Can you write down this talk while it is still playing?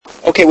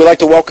Okay, we'd like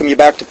to welcome you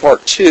back to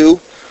part 2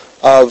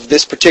 of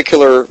this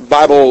particular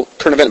current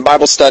event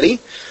Bible study,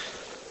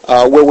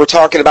 where we're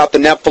talking about the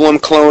Nephilim,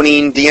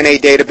 cloning, DNA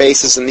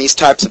databases, and these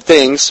types of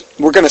things.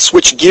 We're going to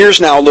switch gears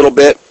now a little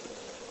bit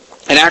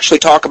and actually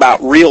talk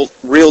about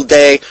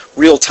real-day,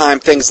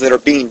 real-time things that are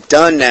being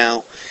done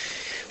now,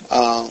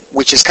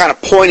 which is kind of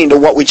pointing to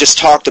what we just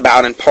talked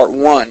about in part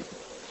 1.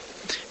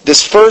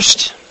 This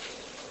first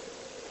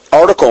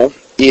article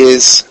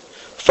is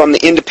from The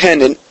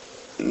Independent,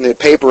 the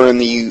paper in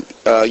the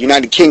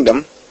United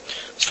Kingdom.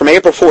 It's from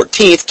April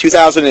 14th,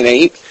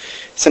 2008.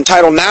 It's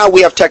entitled, "Now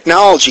We Have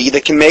Technology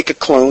That Can Make a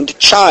Cloned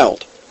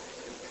Child."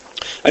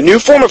 A new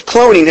form of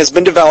cloning has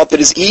been developed that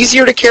is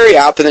easier to carry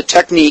out than the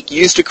technique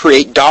used to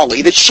create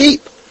Dolly the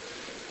sheep,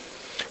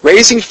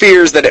 raising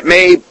fears that it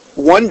may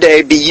one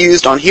day be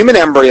used on human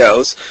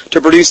embryos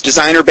to produce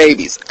designer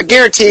babies. I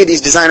guarantee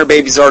these designer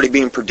babies are already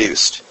being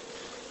produced.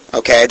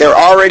 Okay,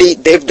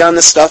 they've done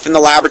this stuff in the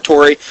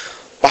laboratory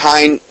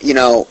behind,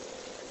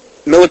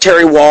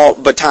 military wall,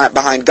 but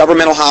behind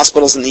governmental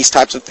hospitals and these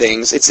types of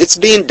things. It's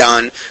being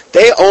done.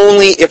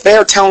 If they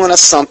are telling us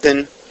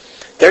something,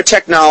 their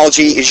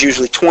technology is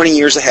usually 20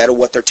 years ahead of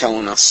what they're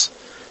telling us.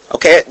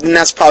 Okay, and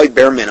that's probably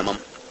bare minimum.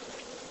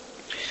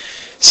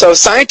 So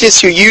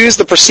scientists who use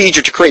the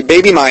procedure to create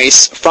baby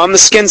mice from the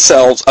skin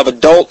cells of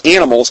adult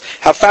animals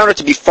have found it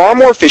to be far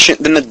more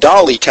efficient than the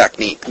Dolly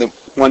technique, the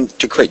one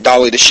to create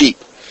Dolly the sheep,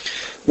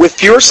 with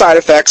fewer side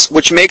effects,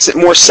 which makes it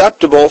more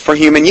acceptable for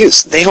human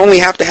use. They only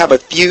have to have a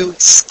few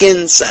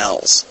skin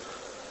cells.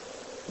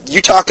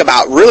 You talk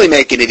about really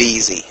making it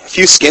easy. A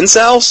few skin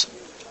cells?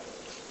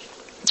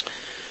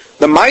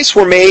 The mice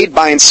were made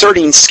by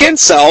inserting skin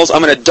cells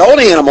of an adult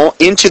animal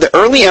into the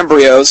early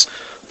embryos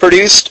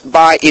produced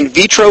by in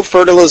vitro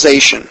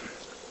fertilization.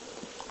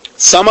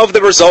 Some of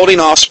the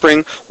resulting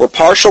offspring were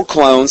partial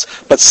clones,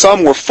 but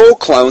some were full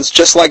clones,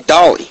 just like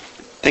Dolly.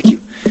 Thank you.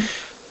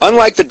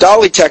 Unlike the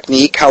Dolly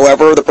technique,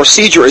 however, the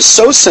procedure is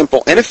so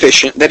simple and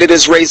efficient that it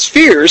has raised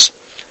fears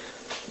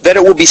that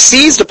it will be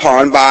seized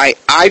upon by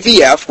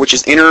IVF, which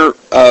is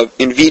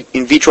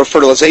in vitro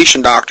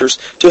fertilization doctors,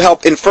 to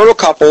help infertile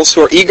couples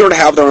who are eager to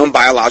have their own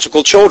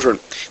biological children.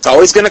 It's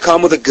always going to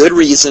come with a good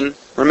reason.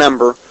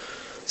 Remember,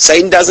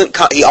 Satan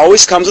he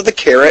always comes with a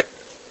carrot.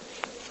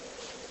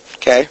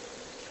 Okay?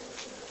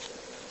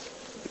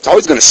 It's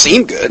always going to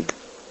seem good.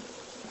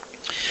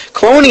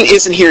 Cloning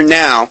isn't here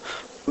now.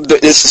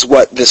 This is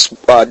what this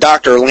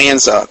Dr.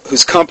 Lanza,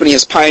 whose company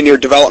has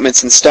pioneered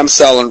developments in stem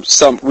cell and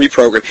some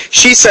reprogram.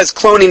 She says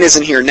cloning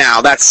isn't here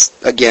now. That's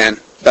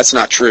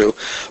not true.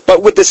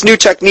 But with this new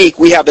technique,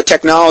 we have the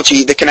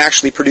technology that can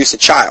actually produce a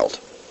child.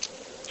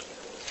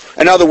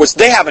 In other words,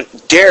 they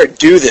haven't dared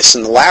do this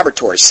in the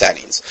laboratory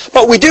settings.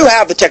 But we do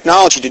have the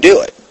technology to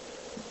do it.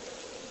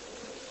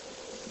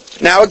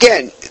 Now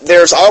again,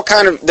 there's all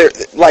kind of,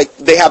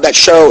 they have that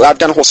show, I've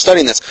done a whole study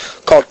on this,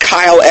 called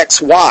Kyle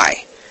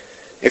XY.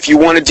 If you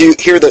want to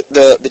hear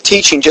the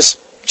teaching, just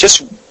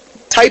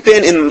type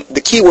in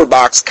the keyword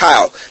box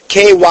Kyle,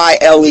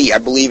 K-Y-L-E, I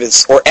believe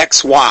is, or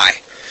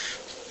XY.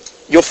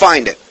 You'll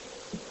find it.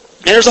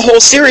 And there's a whole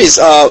series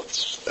of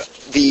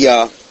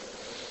the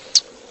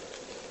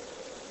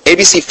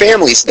ABC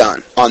Family's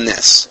done on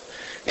this.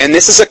 And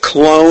this is a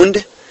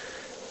cloned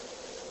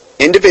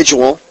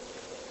individual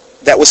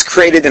that was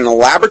created in a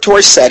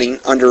laboratory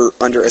setting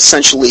under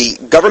essentially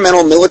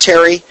governmental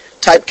military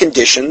type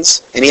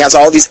conditions, and he has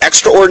all these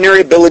extraordinary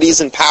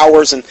abilities and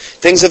powers and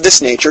things of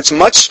this nature. It's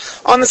much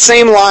on the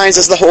same lines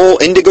as the whole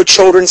indigo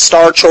children,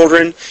 star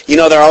children.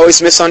 They're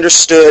always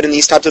misunderstood and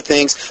these types of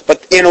things.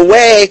 But in a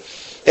way,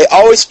 they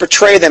always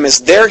portray them as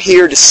they're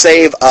here to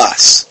save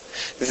us.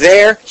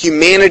 They're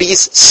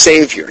humanity's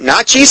savior.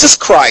 Not Jesus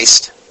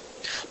Christ,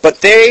 but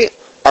they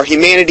are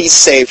humanity's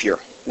savior.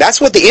 That's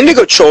what the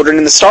indigo children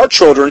and the star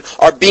children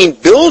are being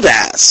billed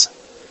as.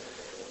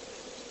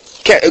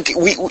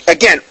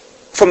 Again,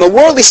 from the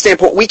worldly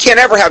standpoint, we can't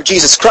ever have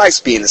Jesus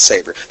Christ being the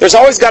Savior. There's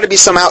always got to be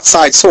some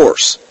outside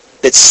source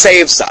that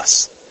saves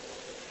us.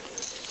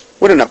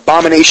 What an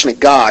abomination of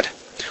God.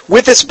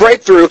 With this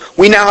breakthrough,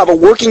 we now have a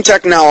working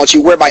technology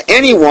whereby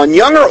anyone,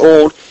 young or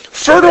old,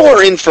 fertile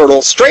or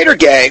infertile, straight or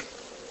gay,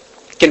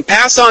 can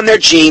pass on their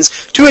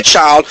genes to a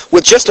child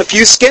with just a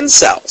few skin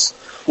cells.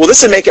 Well,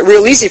 this would make it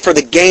real easy for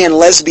the gay and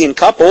lesbian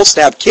couples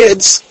to have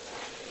kids.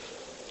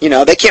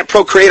 They can't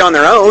procreate on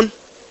their own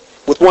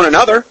with one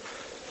another.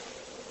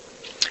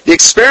 The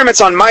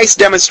experiments on mice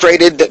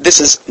demonstrated that this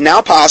is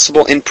now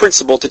possible in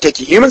principle to take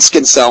a human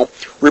skin cell,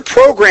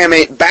 reprogram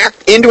it back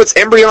into its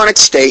embryonic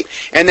state,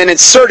 and then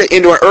insert it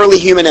into an early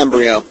human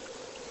embryo.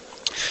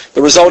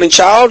 The resulting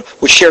child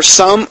would share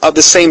some of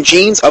the same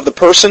genes of the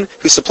person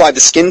who supplied the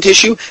skin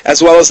tissue,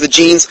 as well as the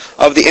genes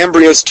of the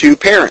embryo's two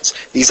parents.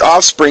 These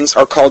offsprings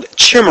are called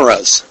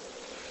chimeras.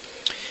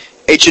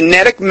 A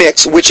genetic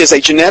mix, which is a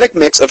genetic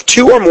mix of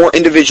two or more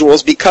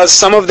individuals, because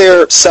some of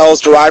their cells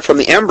derive from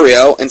the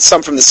embryo and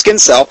some from the skin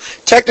cell.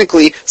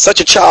 Technically, such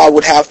a child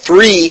would have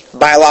 3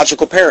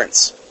 biological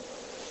parents.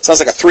 Sounds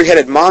like a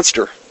 3-headed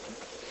monster.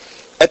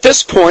 At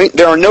this point,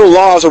 there are no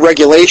laws or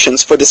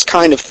regulations for this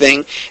kind of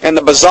thing, and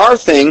the bizarre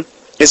thing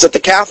is that the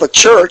Catholic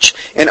Church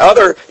and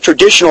other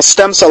traditional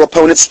stem cell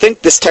opponents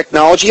think this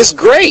technology is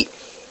great,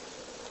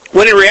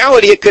 when in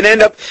reality it could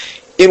end up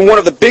in one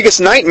of the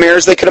biggest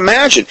nightmares they could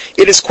imagine.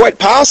 It is quite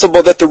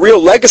possible that the real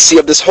legacy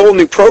of this whole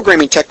new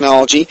programming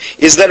technology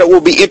is that it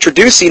will be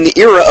introducing the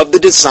era of the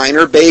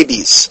designer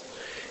babies.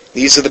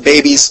 These are the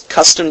babies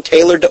custom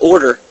tailored to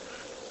order.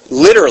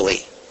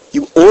 Literally.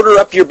 You order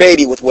up your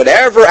baby with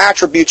whatever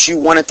attributes you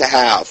want it to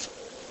have.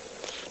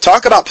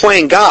 Talk about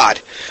playing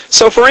God.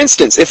 So for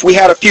instance, if we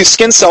had a few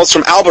skin cells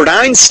from Albert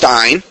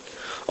Einstein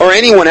or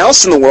anyone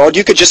else in the world,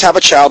 you could just have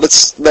a child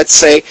that's, let's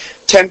say,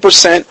 10%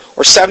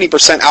 or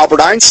 70%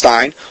 Albert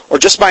Einstein, or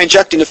just by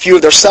injecting a few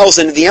of their cells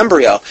into the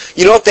embryo.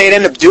 You know what they'd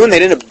end up doing?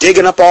 They'd end up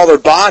digging up all their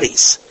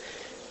bodies,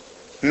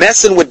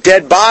 messing with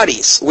dead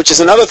bodies, which is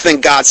another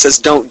thing God says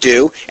don't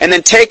do, and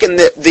then taking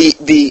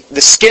the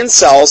skin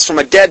cells from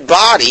a dead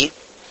body,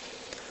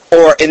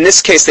 or in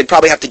this case they'd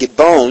probably have to get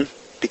bone,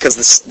 because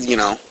this, you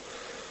know,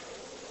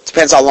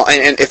 depends how long,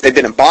 and if they've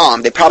been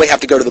embalmed, they probably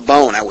have to go to the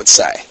bone, I would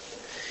say.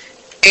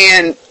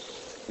 And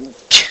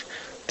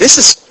this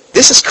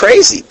is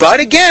crazy. But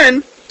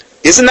again,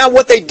 isn't that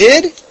what they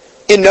did?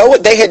 You know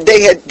what they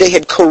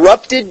had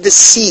corrupted the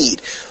seed.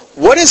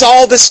 What is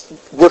all this?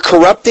 We're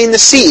corrupting the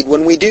seed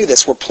when we do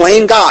this. We're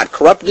playing God,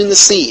 corrupting the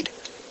seed.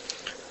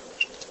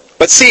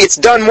 But see, it's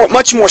done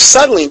much more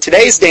subtly in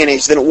today's day and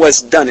age than it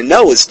was done in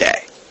Noah's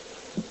day.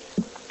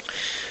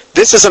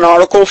 This is an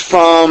article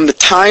from the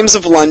Times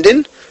of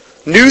London,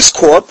 News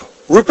Corp,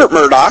 Rupert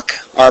Murdoch,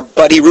 our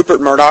buddy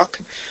Rupert Murdoch.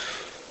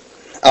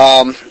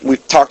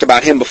 We've talked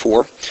about him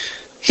before.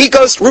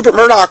 Rupert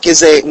Murdoch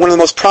is one of the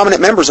most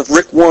prominent members of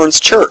Rick Warren's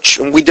church,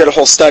 and we did a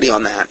whole study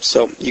on that,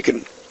 so you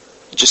can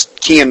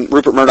just key in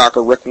Rupert Murdoch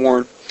or Rick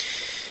Warren.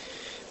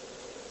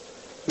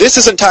 This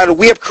is entitled,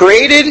 "We Have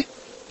Created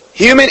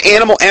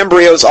Human-Animal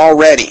Embryos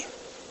Already."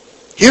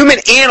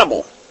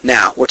 Human-animal,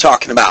 now, we're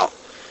talking about.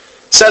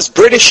 Says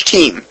British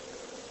team.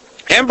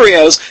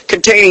 Embryos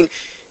containing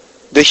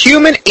the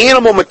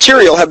human-animal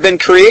material have been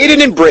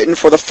created in Britain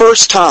for the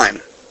first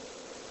time,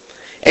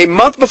 a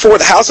month before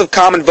the House of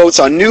Commons votes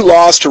on new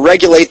laws to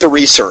regulate the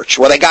research.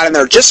 Well, they got in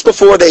there just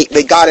before they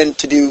got in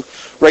to do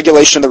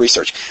regulation of the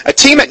research. A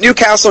team at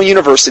Newcastle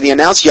University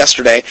announced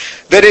yesterday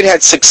that it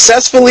had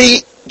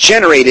successfully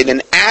generated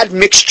an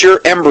admixture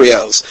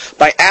embryos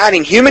by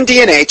adding human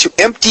DNA to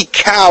empty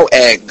cow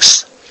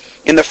eggs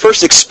in the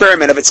first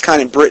experiment of its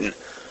kind in Britain.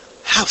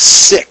 How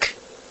sick.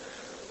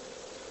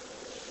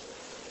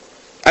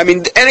 I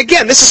mean, and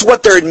again, this is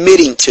what they're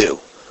admitting to.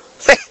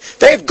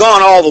 They've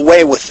gone all the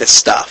way with this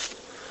stuff.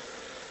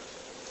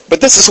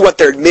 But this is what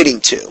they're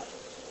admitting to.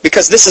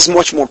 Because this is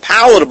much more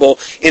palatable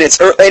in its...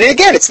 And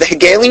again, it's the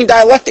Hegelian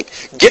dialectic.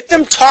 Get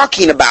them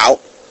talking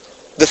about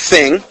the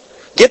thing.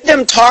 Get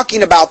them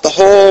talking about the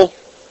whole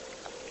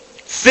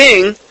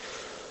thing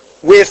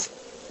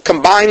with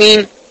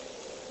combining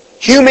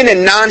human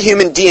and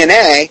non-human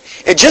DNA.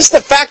 And just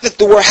the fact that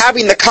we're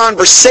having the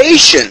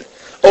conversation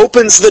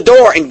opens the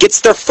door and gets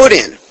their foot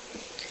in.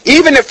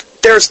 Even if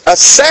there's a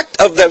sect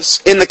of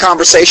those in the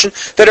conversation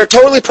that are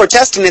totally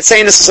protesting and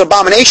saying this is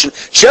abomination,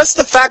 just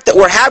the fact that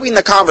we're having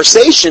the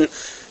conversation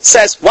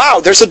says, wow,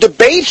 there's a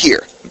debate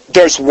here.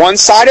 There's one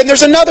side and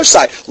there's another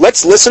side.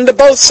 Let's listen to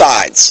both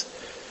sides.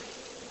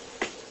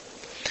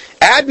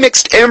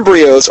 Admixed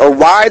embryos are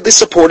widely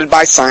supported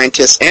by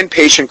scientists and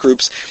patient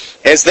groups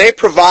as they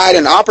provide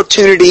an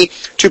opportunity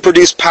to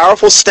produce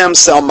powerful stem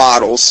cell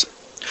models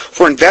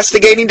for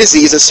investigating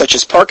diseases such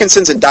as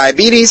Parkinson's and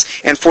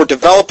diabetes, and for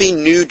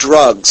developing new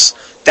drugs.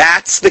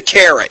 That's the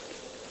carrot.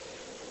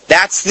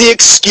 That's the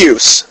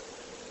excuse.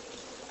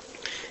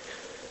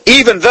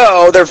 Even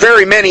though there are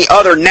very many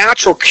other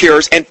natural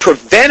cures and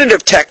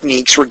preventative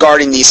techniques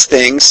regarding these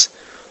things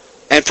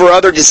and for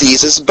other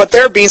diseases, but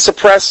they're being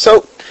suppressed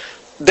so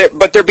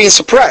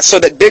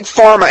that Big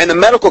Pharma and the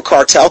medical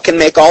cartel can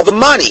make all the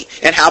money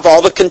and have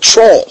all the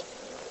control.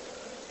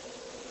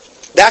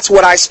 That's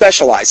what I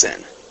specialize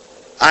in.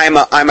 I'm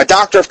a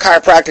doctor of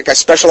chiropractic. I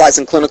specialize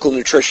in clinical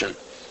nutrition,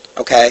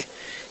 okay?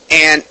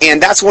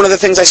 And that's one of the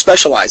things I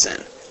specialize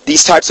in.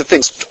 These types of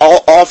things,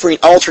 offering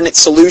alternate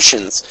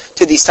solutions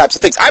to these types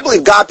of things. I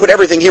believe God put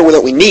everything here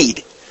that we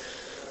need.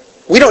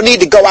 We don't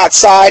need to go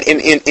outside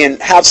and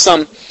have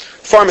some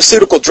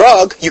pharmaceutical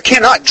drug. You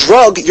cannot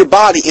drug your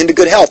body into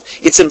good health.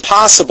 It's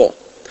impossible.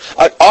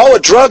 All a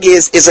drug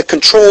is a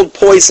controlled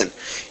poison.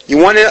 You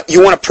want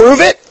to prove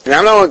it? And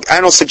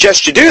I don't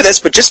suggest you do this,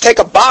 but just take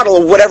a bottle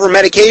of whatever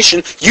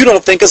medication you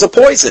don't think is a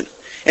poison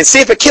and see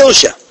if it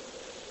kills you.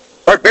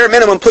 Or at bare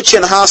minimum, put you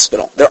in the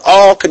hospital. They're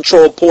all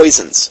controlled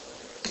poisons.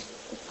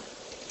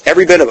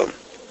 Every bit of them.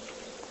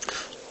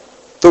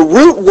 The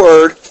root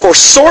word for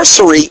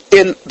sorcery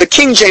in the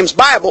King James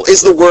Bible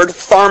is the word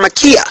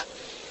pharmakia.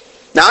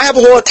 Now, I have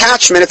a whole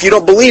attachment. If you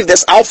don't believe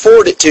this, I'll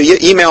forward it to you.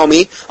 Email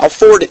me. I'll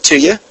forward it to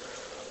you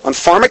on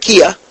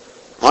pharmakia,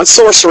 on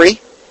sorcery,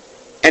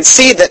 and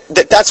see that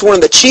that's one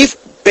of the chief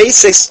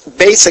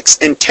basics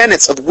and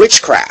tenets of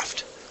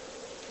witchcraft,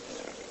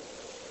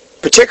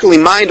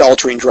 particularly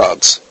mind-altering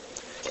drugs.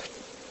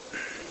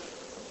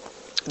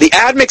 The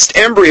admixed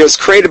embryos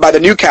created by the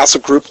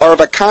Newcastle group are of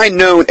a kind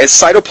known as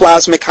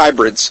cytoplasmic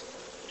hybrids,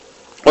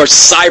 or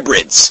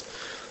cybrids.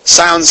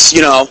 Sounds,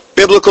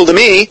 biblical to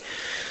me,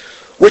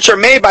 which are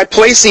made by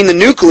placing the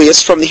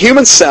nucleus from the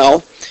human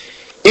cell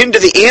into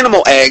the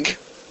animal egg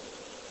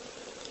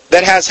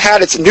that has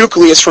had its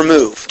nucleus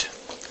removed.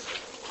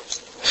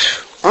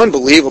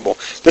 Unbelievable.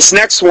 This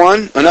next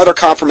one, another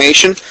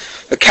confirmation,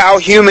 the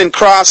cow-human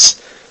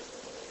cross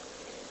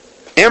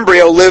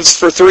embryo lives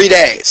for 3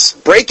 days.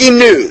 Breaking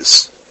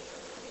news.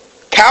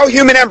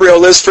 Cow-human embryo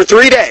lives for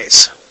 3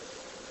 days.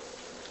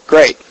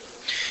 Great.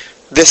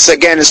 This,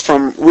 again, is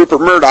from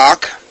Rupert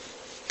Murdoch,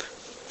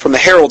 from the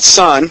Herald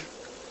Sun.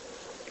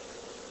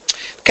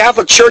 The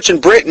Catholic Church in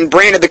Britain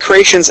branded the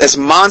creations as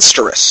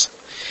monstrous,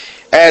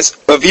 as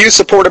a view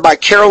supported by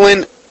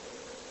Carolyn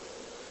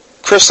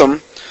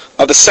Chisholm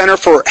of the Center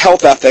for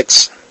Health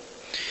Ethics.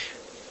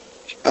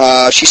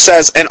 She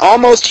says, an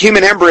almost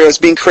human embryo is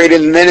being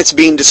created and then it's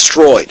being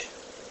destroyed.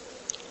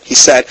 He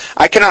said,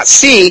 I cannot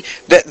see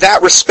that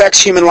respects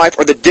human life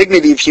or the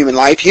dignity of human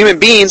life. Human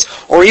beings,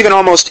 or even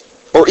almost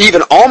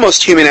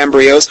human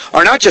embryos,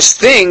 are not just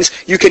things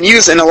you can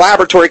use in a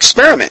laboratory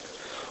experiment.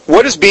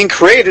 What is being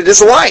created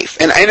is life.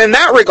 And in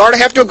that regard, I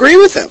have to agree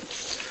with him.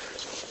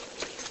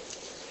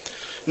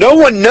 No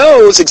one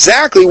knows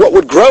exactly what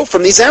would grow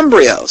from these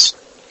embryos.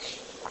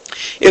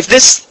 If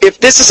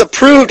this is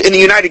approved in the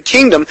United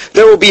Kingdom,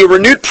 there will be a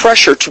renewed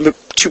pressure to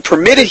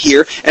permit it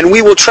here, and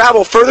we will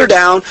travel further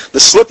down the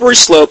slippery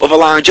slope of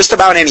allowing just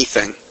about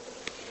anything.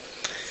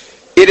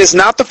 It is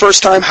not the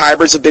first time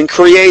hybrids have been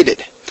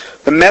created.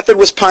 The method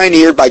was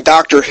pioneered by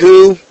Dr.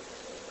 Hu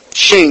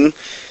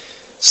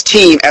Xing's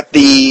team at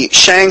the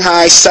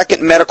Shanghai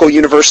Second Medical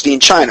University in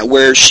China,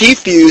 where she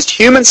fused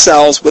human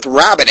cells with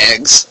rabbit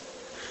eggs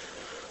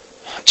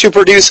to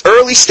produce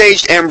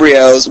early-staged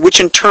embryos,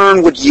 which in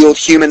turn would yield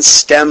human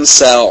stem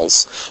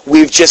cells.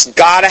 We've just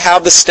got to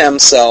have the stem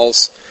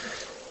cells.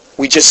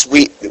 We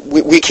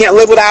can't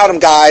live without them,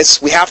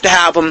 guys. We have to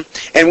have them,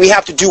 and we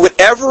have to do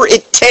whatever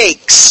it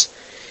takes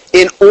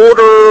in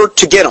order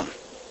to get them.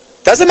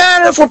 Doesn't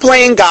matter if we're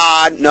playing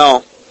God.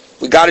 No,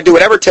 we got to do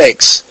whatever it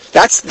takes.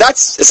 That's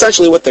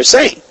essentially what they're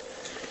saying.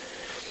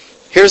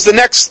 Here's the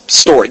next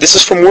story. This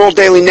is from World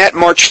Daily Net,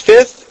 March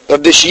 5th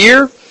of this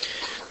year.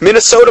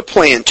 Minnesota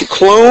plan to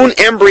clone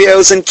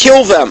embryos and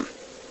kill them.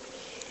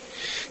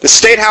 The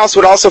State House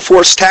would also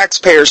force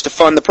taxpayers to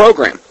fund the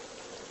program.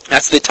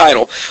 That's the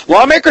title.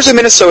 Lawmakers in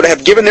Minnesota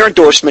have given their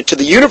endorsement to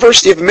the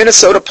University of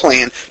Minnesota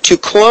plan to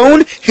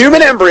clone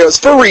human embryos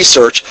for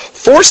research,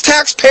 force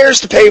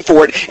taxpayers to pay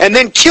for it, and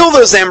then kill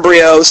those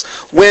embryos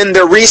when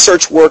their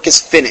research work is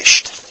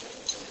finished.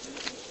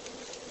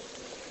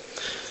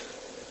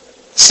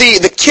 See,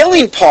 the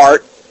killing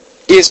part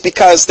is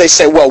because they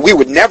say, well, we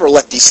would never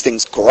let these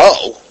things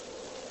grow.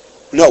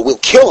 No, we'll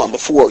kill them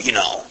before,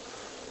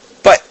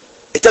 But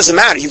it doesn't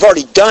matter. You've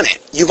already done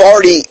it. You've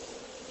already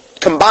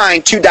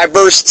combined two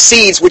diverse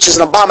seeds, which is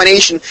an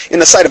abomination in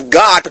the sight of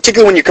God,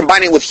 particularly when you're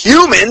combining with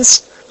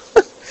humans.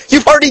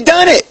 You've already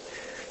done it.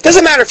 It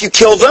doesn't matter if you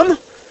kill them.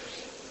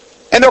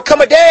 And there'll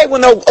come a day when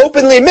they'll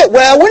openly admit,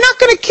 well, we're not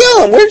going to kill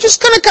them. We're just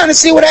going to kind of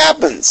see what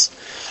happens.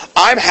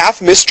 I'm half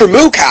Mr.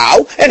 Moo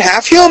Cow and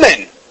half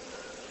human.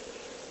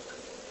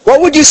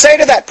 What would you say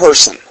to that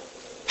person?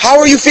 How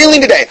are you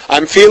feeling today?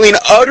 I'm feeling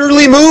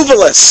utterly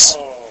moveless.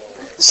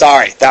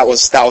 Sorry, that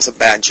was a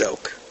bad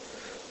joke.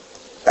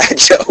 Bad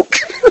joke.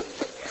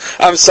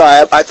 I'm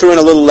sorry, I threw in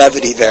a little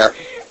levity there.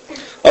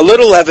 A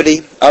little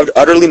levity,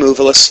 utterly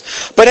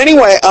moveless. But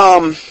anyway,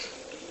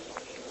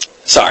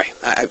 sorry,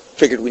 I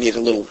figured we needed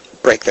a little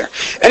break there.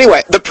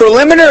 Anyway, the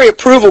preliminary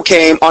approval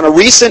came on a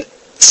recent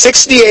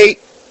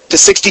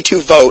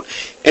 68-62 vote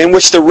in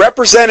which the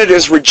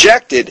representatives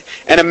rejected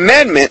an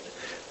amendment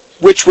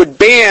which would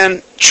be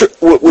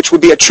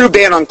a true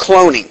ban on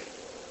cloning.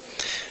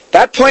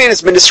 That plan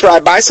has been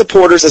described by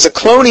supporters as a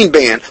cloning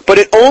ban, but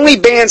it only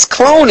bans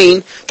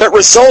cloning that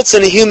results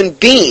in a human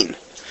being,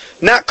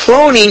 not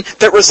cloning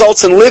that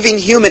results in living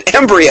human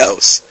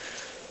embryos.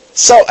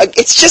 So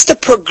it's just a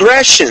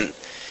progression.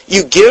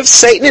 You give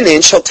Satan an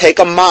inch, he'll take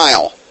a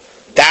mile.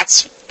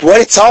 That's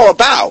what it's all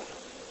about.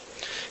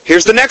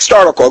 Here's the next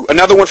article,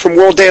 another one from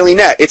World Daily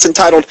Net. It's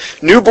entitled,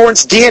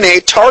 Newborn's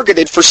DNA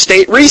Targeted for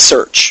State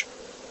Research.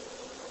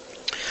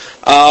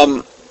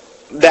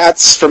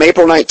 That's from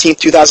April 19,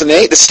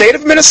 2008. The state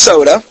of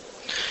Minnesota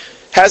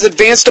has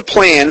advanced a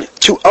plan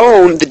to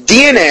own the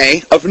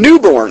DNA of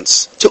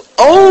newborns. To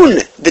own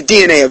the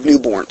DNA of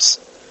newborns.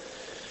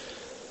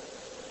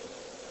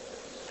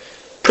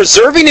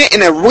 Preserving it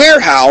in a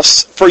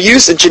warehouse for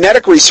use in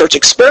genetic research,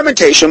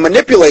 experimentation,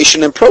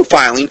 manipulation, and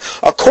profiling,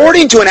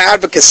 according to an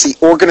advocacy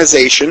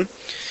organization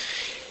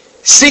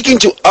seeking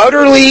to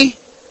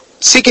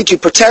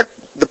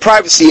protect the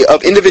privacy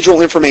of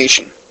individual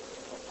information.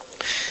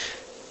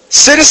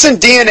 Citizen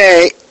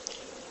DNA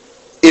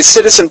is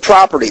citizen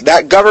property.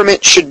 The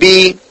government should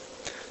be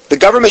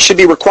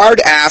required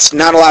to ask,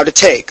 not allowed to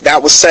take.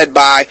 That was said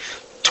by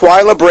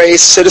Twyla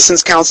Brace,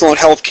 Citizens Council on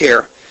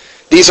Healthcare.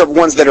 These are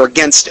ones that are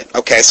against it.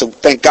 Okay, so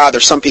thank God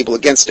there's some people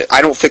against it.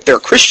 I don't think they're a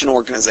Christian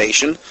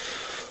organization,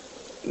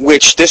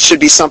 which this should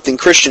be something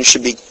Christians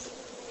should be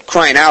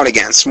crying out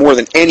against more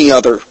than any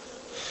other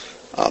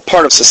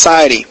part of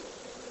society.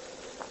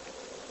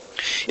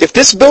 If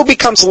this bill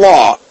becomes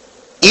law,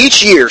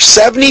 each year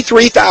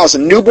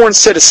 73,000 newborn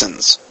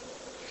citizens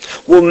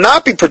will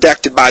not be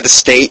protected by the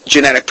state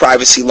genetic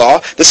privacy law.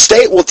 The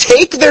state will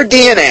take their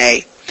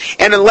DNA,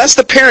 and unless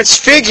the parents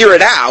figure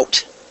it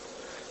out,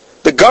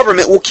 the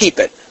government will keep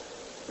it.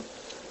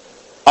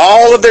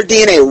 All of their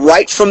DNA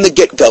right from the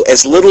get-go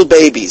as little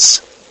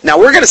babies. Now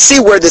we're going to see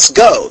where this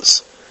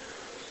goes.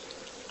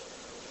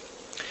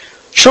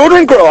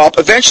 Children grow up.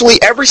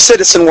 Eventually every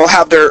citizen will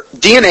have their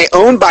DNA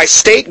owned by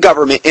state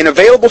government and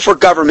available for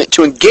government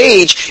to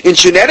engage in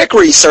genetic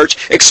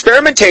research,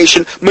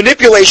 experimentation,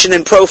 manipulation,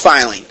 and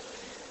profiling.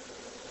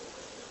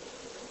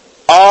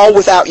 All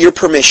without your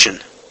permission.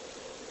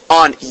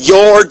 On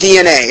your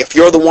DNA, if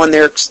you're the one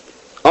there.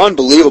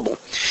 Unbelievable.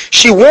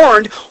 She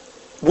warned,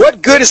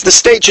 what good is the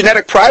state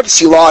genetic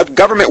privacy law if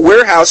government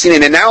warehousing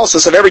and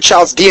analysis of every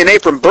child's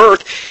DNA from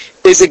birth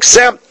is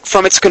exempt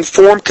from its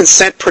conformed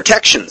consent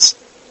protections?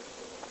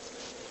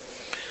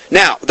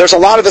 Now, there's a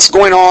lot of this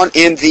going on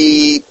in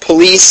the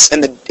police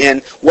and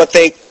what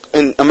they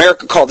in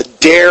America call the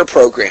DARE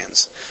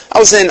programs. I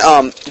was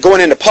going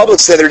into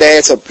Publix the other day.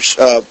 It's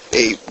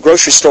a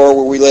grocery store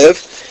where we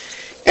live,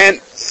 and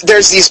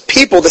there's these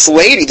people, this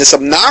lady, this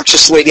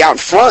obnoxious lady out in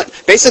front,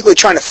 basically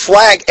trying to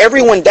flag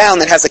everyone down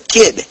that has a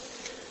kid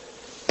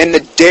in the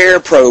DARE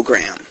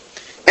program.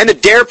 And the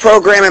DARE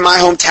program in my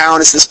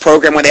hometown is this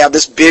program where they have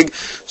this big,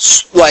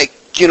 fluffy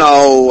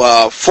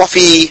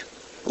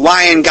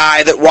lion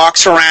guy that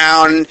walks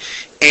around,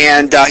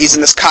 and he's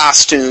in this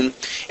costume.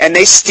 And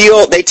they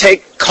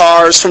take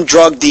cars from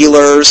drug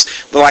dealers,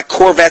 like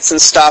Corvettes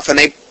and stuff, and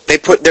they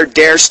put their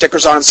DARE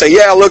stickers on and say,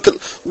 yeah, look,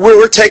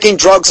 we're taking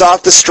drugs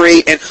off the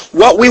street. And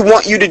what we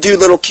want you to do,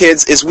 little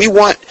kids, is we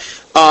want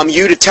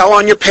you to tell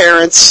on your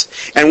parents,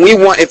 and we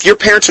want, if your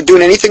parents are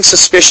doing anything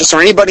suspicious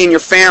or anybody in your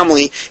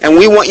family, and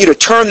we want you to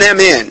turn them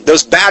in,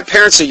 those bad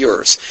parents of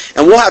yours.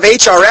 And we'll have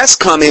HRS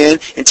come in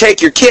and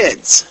take your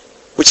kids,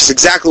 which is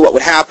exactly what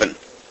would happen.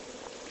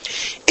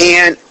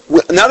 And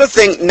another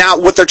thing, now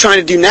what they're trying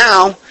to do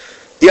now,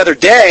 the other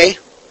day,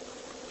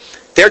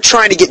 they're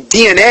trying to get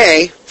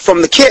DNA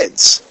from the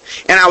kids.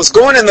 And I was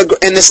going and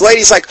this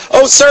lady's like,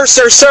 oh, sir,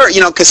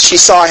 because she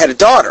saw I had a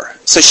daughter.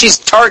 So she's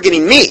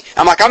targeting me.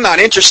 I'm like, I'm not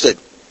interested.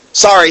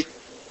 Sorry.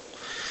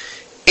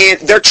 And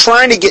they're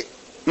trying to get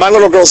my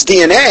little girl's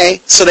DNA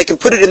so they can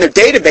put it in their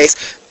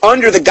database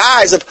under the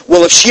guise of,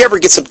 well, if she ever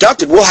gets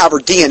abducted, we'll have her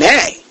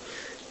DNA.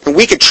 And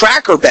we could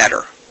track her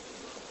better.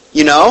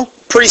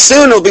 Pretty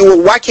soon it'll be,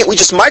 well, why can't we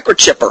just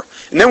microchip her?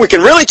 And then we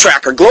can really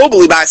track her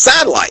globally by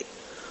satellite.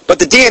 But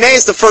the DNA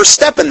is the first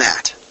step in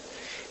that.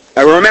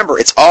 Now remember,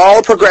 it's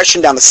all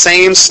progression down the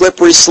same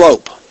slippery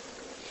slope.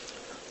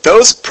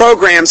 Those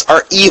programs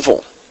are evil.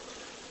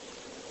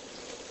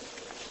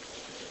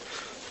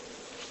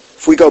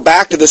 If we go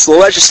back to this, the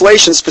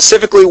legislation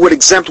specifically would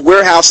exempt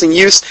warehousing,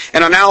 use,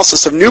 and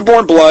analysis of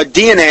newborn blood,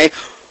 DNA,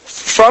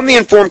 from the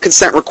informed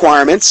consent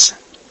requirements.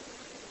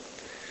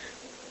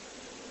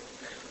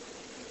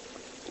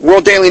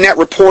 World Daily Net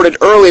reported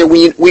earlier,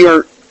 we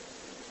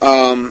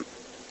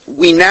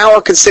now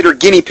are considered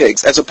guinea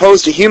pigs as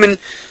opposed to human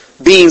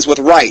beings with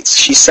rights,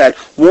 she said,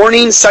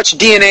 warning such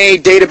DNA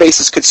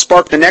databases could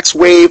spark the next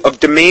wave of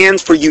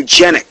demands for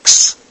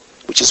eugenics,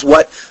 which is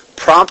what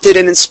prompted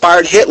and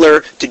inspired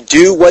Hitler to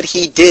do what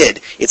he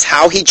did. It's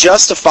how he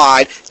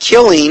justified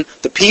killing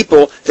the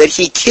people that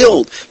he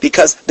killed,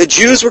 because the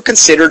Jews were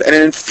considered an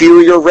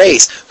inferior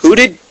race. Who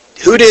did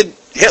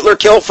Hitler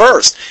kill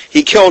first?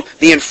 He killed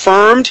the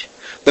infirmed,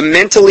 the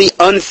mentally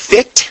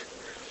unfit,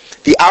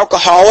 the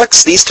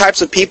alcoholics, these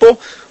types of people.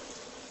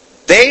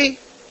 They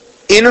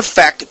in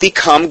effect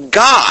become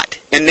God,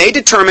 and they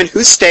determine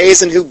who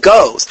stays and who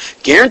goes.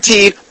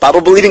 Guaranteed,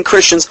 Bible-believing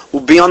Christians will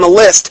be on the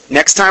list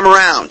next time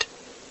around.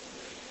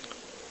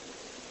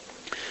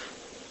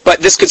 But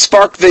this could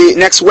spark the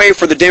next wave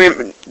for the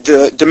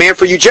demand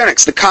for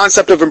eugenics, the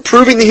concept of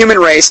improving the human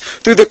race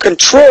through the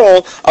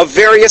control of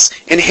various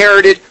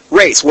inherited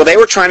race. Well, they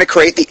were trying to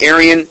create the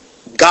Aryan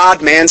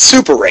God-man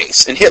super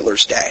race in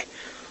Hitler's day.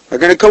 They're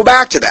going to go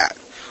back to that.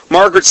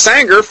 Margaret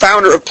Sanger,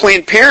 founder of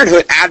Planned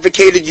Parenthood,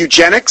 advocated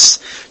eugenics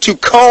to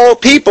cull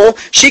people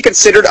she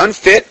considered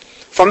unfit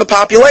from the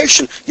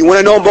population. You want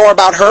to know more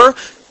about her?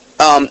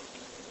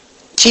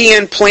 Key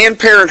in Planned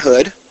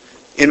Parenthood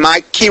in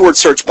my keyword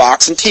search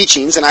box and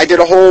teachings, and I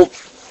did a whole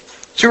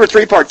 2 or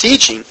 3 part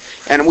teaching,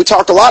 and we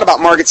talked a lot about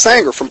Margaret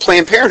Sanger from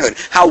Planned Parenthood,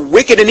 how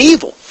wicked and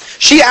evil.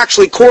 She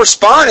actually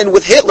corresponded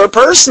with Hitler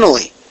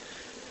personally,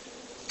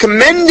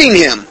 commending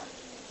him.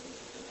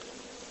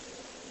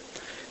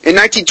 In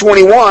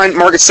 1921,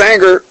 Margaret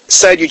Sanger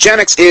said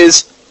eugenics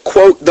is,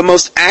 quote, the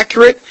most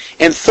accurate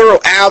and thorough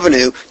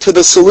avenue to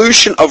the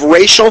solution of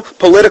racial,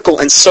 political,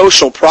 and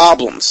social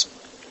problems.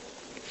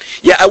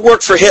 Yeah, it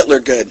worked for Hitler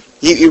good.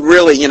 He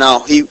really, he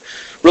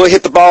really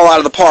hit the ball out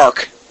of the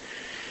park.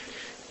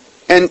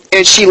 And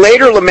she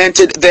later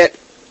lamented that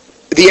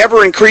the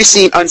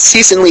ever-increasing,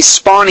 unceasingly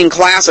spawning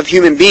class of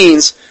human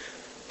beings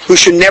who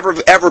should never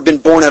have ever been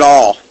born at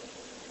all.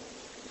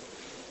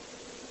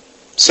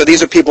 So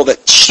these are people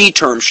that she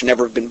terms should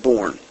never have been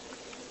born.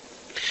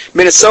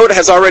 Minnesota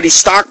has already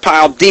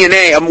stockpiled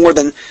DNA of more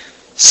than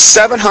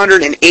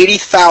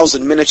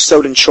 780,000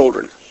 Minnesotan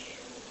children,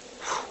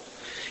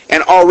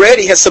 and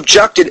already has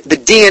subjected the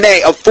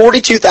DNA of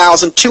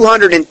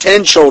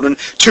 42,210 children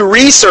to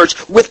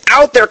research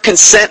without their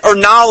consent or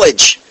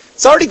knowledge.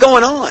 It's already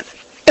going on.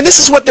 And this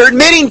is what they're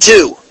admitting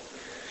to.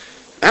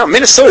 Now,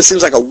 Minnesota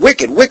seems like a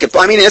wicked,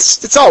 I mean,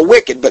 it's all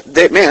wicked, but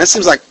it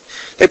seems like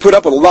they put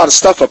up with a lot of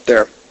stuff up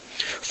there.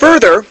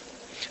 Further,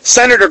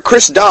 Senator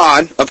Chris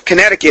Dodd of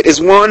Connecticut is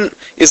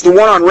the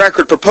one on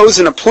record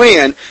proposing a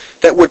plan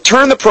that would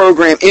turn the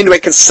program into a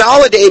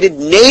consolidated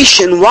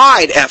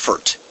nationwide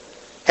effort.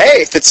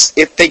 Hey,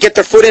 if they get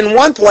their foot in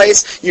one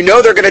place, you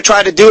know they're going to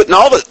try to do it in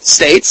all the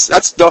states.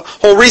 That's the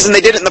whole reason they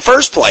did it in the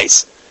first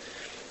place.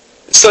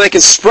 So they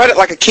can spread it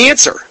like a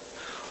cancer.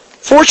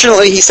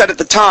 Fortunately, he said at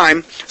the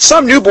time,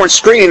 some newborn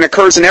screening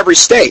occurs in every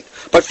state,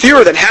 but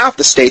fewer than half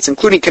the states,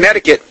 including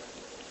Connecticut,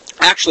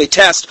 actually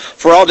test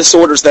for all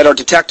disorders that are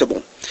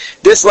detectable.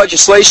 This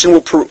legislation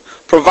will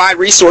provide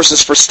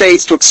resources for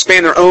states to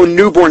expand their own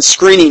newborn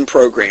screening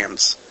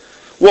programs.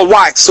 Well,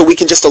 why? So we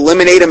can just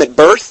eliminate them at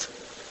birth?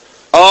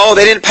 Oh,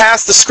 they didn't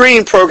pass the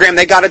screening program,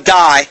 they got to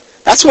die.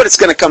 That's what it's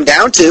going to come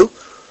down to.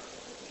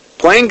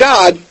 Playing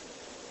God.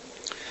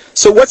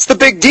 So what's the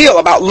big deal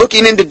about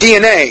looking into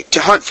DNA to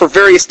hunt for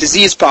various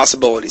disease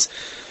possibilities?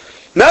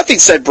 Nothing,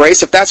 said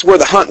Brace, if that's where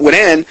the hunt would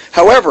end.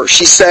 However,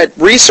 she said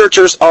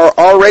researchers are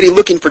already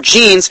looking for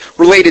genes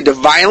related to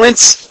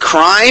violence,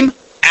 crime,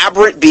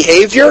 aberrant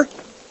behavior.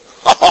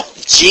 Oh,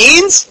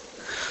 genes?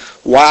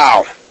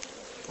 Wow.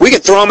 We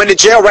could throw them into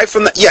jail right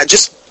from the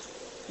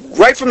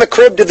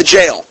crib to the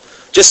jail.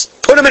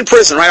 Just put him in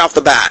prison right off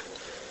the bat.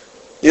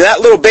 Yeah,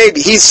 that little baby,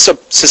 he's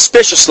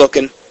suspicious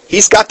looking.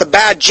 He's got the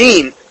bad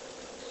gene.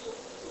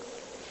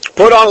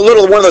 Put on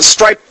one of those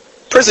striped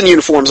prison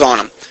uniforms on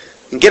him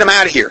and get him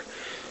out of here.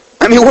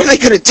 I mean, what are they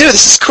going to do?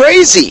 This is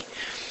crazy.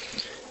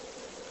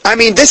 I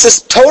mean, this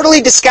is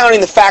totally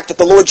discounting the fact that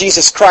the Lord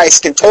Jesus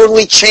Christ can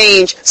totally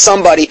change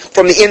somebody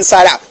from the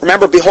inside out.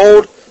 Remember,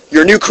 behold,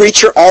 you're a new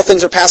creature. All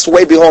things are passed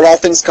away. Behold, all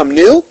things come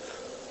new.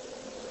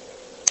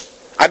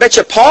 I bet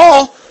you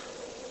Paul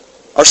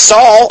or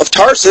Saul of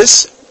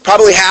Tarsus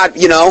probably had,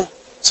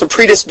 some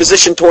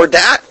predisposition toward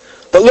that.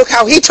 But look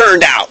how he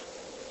turned out.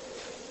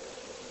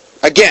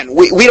 Again,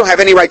 we don't have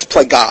any right to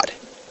play God.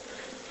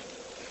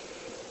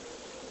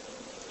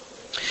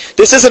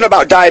 This isn't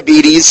about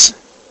diabetes,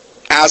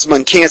 asthma,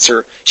 and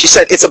cancer. She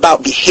said it's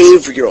about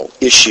behavioral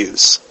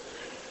issues.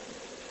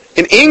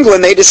 In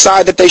England, they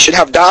decide that they should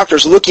have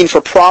doctors looking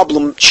for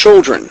problem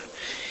children.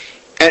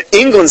 And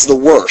England's the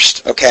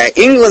worst, okay?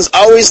 England's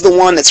always the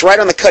one that's right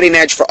on the cutting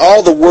edge for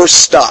all the worst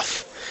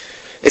stuff.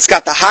 It's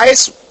got the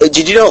highest,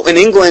 did you know in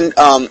England,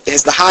 it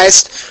has the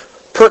highest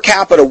per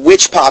capita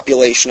witch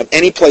population of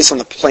any place on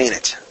the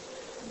planet.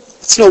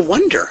 It's no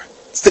wonder.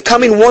 It's the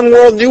coming one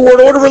world, new world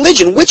order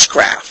religion,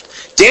 witchcraft.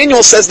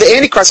 Daniel says the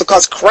Antichrist will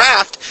cause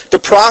craft to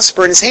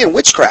prosper in his hand,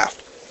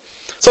 witchcraft.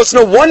 So it's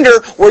no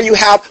wonder where you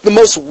have the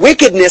most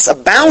wickedness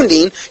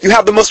abounding, you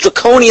have the most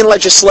draconian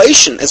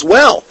legislation as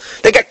well.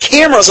 They got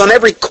cameras on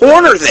every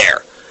corner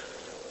there.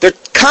 They're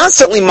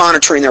constantly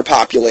monitoring their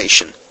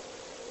population.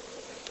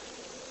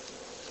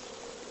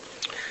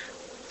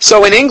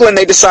 So in England,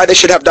 they decide they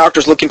should have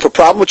doctors looking for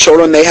problem with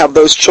children. They have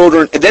those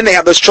children, and then they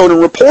have those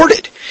children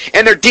reported,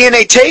 and their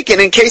DNA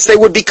taken in case they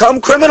would become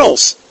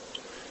criminals.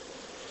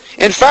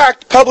 In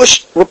fact,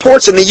 published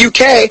reports in the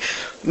UK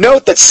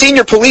note that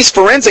senior police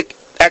forensic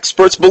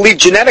experts believe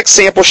genetic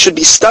samples should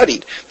be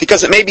studied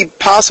because it may be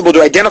possible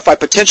to identify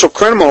potential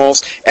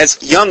criminals as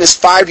young as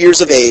 5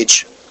 years of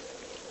age.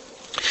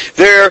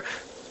 There,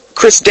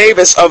 Chris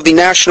Davis of the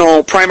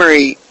National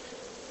Primary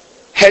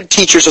Head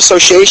Teachers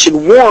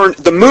Association warned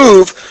the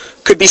move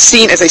could be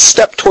seen as a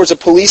step towards a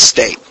police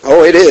state.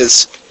 Oh, it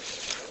is.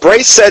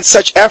 Brace said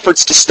such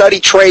efforts to study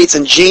traits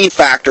and gene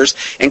factors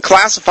and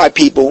classify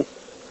people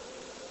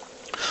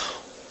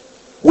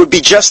would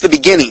be just the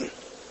beginning.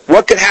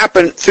 What could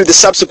happen through the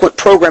subsequent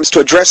programs to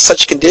address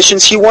such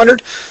conditions, he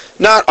wondered?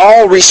 Not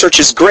all research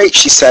is great,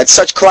 she said.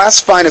 Such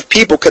classifying of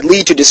people could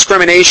lead to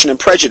discrimination and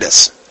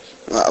prejudice.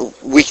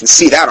 We can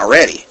see that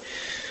already.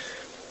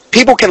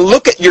 People can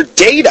look at your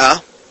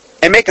data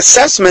and make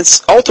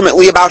assessments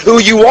ultimately about who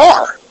you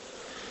are.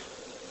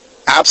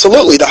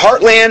 Absolutely. The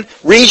Heartland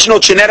Regional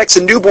Genetics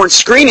and Newborn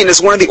Screening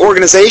is one of the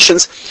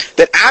organizations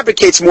that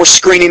advocates more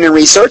screening and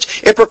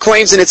research. It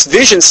proclaims in its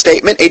vision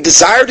statement a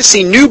desire to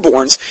see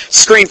newborns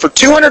screened for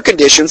 200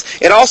 conditions.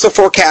 It also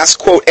forecasts,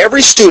 quote,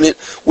 every student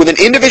with an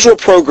individual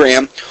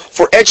program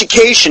for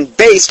education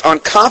based on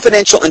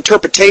confidential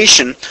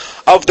interpretation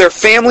of their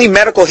family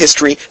medical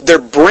history, their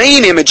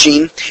brain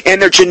imaging, and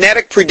their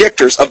genetic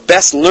predictors of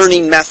best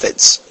learning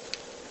methods.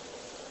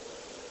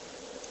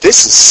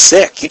 This is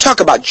sick. You talk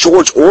about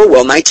George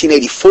Orwell,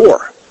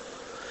 1984.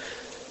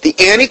 The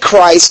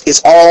Antichrist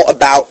is all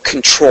about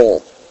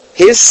control.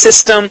 His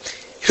system,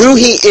 who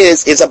he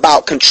is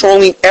about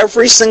controlling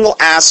every single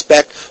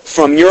aspect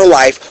from your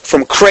life,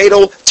 from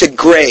cradle to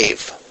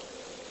grave.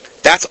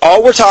 That's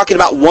all we're talking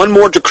about, one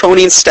more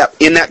draconian step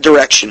in that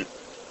direction.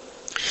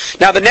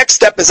 Now the next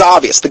step is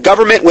obvious. The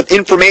government with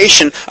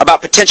information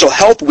about potential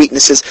health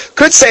weaknesses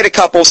could say to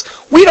couples,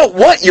 we don't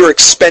want your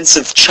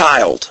expensive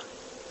child.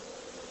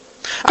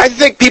 I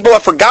think people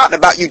have forgotten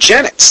about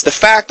eugenics. The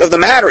fact of the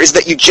matter is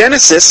that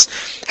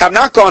eugenicists have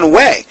not gone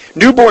away.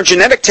 Newborn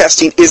genetic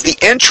testing is the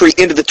entry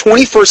into the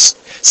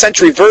 21st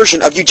century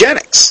version of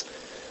eugenics.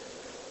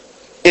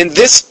 And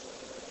this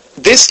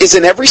is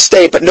in every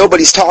state, but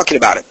nobody's talking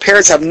about it.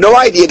 Parents have no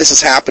idea this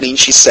is happening,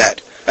 she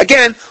said.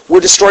 Again,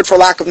 we're destroyed for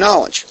lack of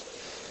knowledge.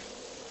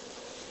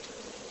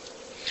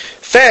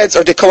 Feds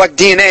are to collect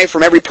DNA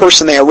from every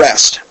person they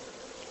arrest.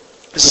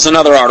 This is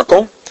another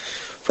article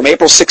from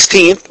April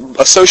 16th,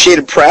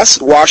 Associated Press,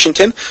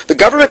 Washington. The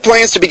government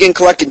plans to begin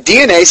collecting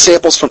DNA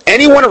samples from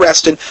anyone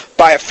arrested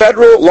by a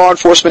federal law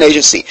enforcement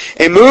agency,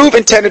 a move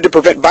intended to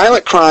prevent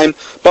violent crime,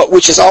 but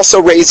which is also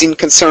raising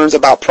concerns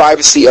about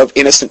privacy of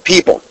innocent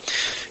people.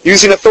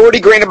 Using authority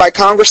granted by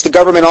Congress, the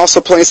government also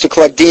plans to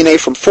collect DNA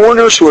from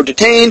foreigners who are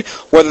detained,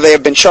 whether they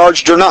have been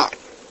charged or not.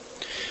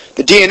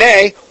 The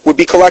DNA would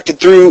be collected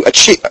through a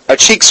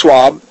cheek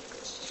swab,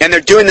 and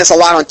they're doing this a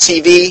lot on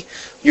TV.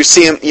 You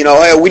see them,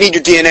 hey, we need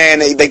your DNA,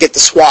 and they get the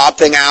swab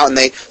thing out, and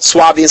they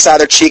swab the inside of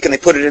their cheek, and they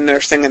put it in their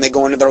thing, and they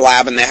go into their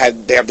lab, and they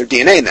have their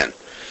DNA then.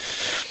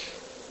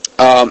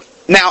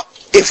 Now,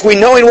 if we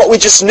knowing what we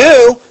just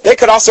knew, they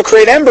could also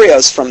create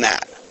embryos from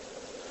that.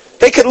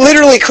 They could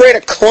literally create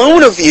a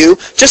clone of you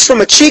just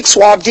from a cheek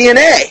swab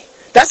DNA.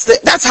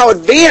 That's how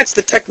advanced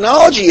the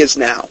technology is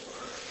now.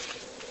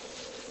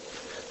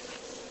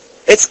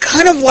 It's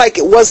kind of like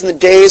it was in the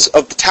days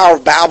of the Tower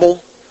of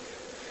Babel.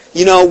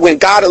 When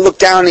God had looked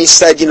down and he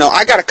said,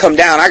 I got to come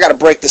down, I got to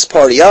break this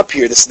party up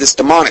here, this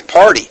demonic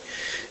party.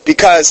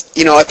 Because,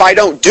 if I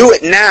don't do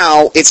it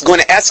now, it's going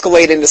to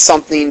escalate into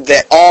something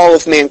that all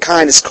of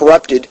mankind is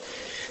corrupted.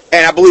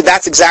 And I believe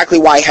that's exactly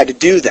why he had to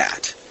do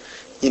that.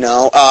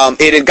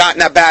 It had gotten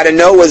that bad in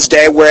Noah's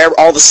day where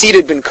all the seed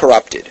had been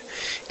corrupted.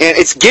 And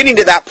it's getting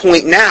to that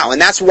point now. And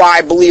that's why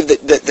I believe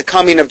that the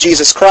coming of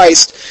Jesus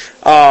Christ,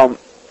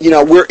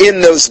 we're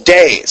in those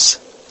days.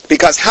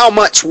 Because how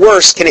much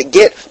worse can it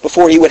get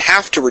before he would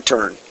have to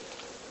return?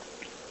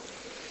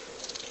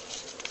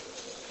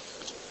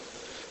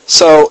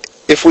 So,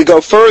 if we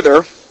go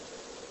further,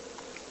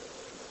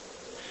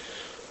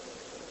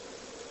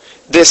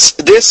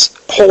 this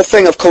whole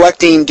thing of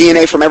collecting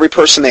DNA from every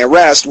person they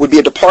arrest would be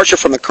a departure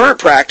from the current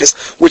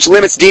practice, which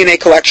limits DNA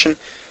collection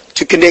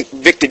to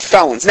convicted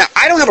felons. Now,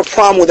 I don't have a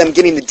problem with them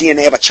getting the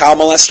DNA of a child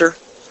molester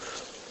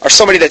or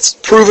somebody that's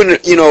proven,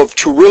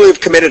 to really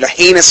have committed a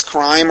heinous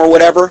crime or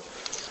whatever.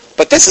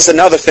 But this is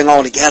another thing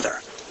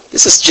altogether.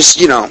 This is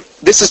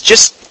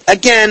just,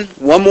 again,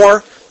 one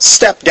more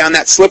step down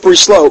that slippery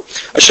slope.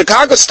 A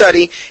Chicago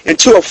study in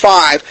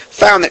 2005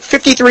 found that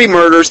 53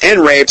 murders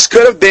and rapes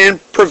could have been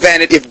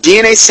prevented if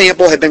DNA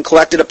sample had been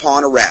collected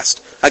upon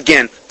arrest.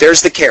 Again,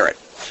 there's the carrot.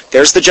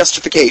 There's the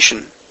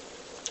justification.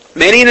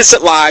 Many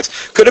innocent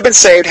lives could have been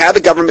saved had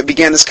the government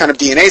began this kind of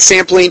DNA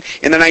sampling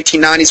in the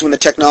 1990s when the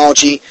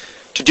technology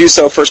to do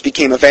so first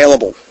became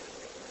available.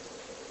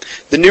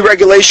 The new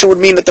regulation would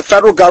mean that the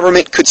federal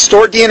government could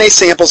store DNA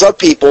samples of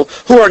people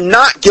who are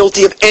not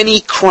guilty of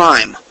any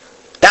crime.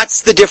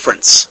 That's the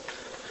difference.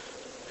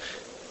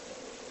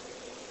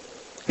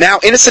 Now,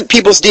 innocent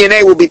people's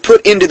DNA will be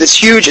put into this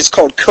huge, it's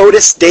called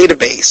CODIS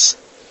database.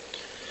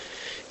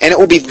 And it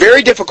will be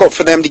very difficult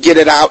for them to get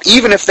it out,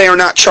 even if they are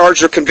not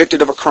charged or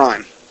convicted of a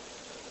crime.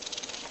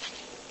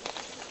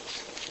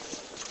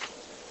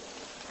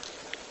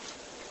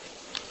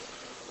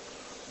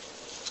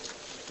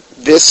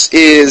 This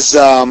is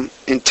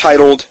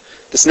entitled,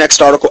 this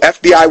next article,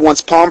 FBI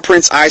wants palm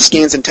prints, eye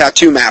scans, and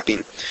tattoo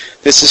mapping.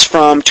 This is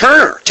from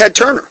Ted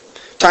Turner,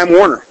 Time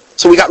Warner.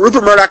 So we got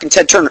Rupert Murdoch and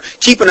Ted Turner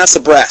keeping us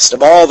abreast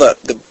of all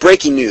the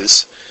breaking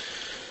news.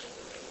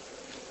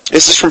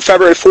 This is from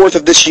February 4th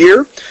of this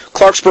year.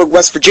 Clarksburg,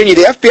 West Virginia.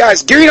 The FBI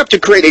is gearing up to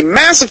create a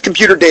massive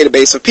computer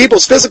database of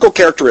people's physical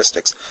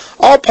characteristics,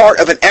 all part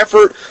of an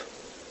effort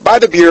by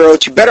the Bureau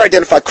to better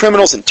identify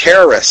criminals and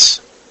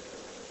terrorists.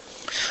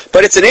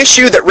 But it's an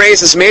issue that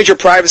raises major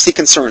privacy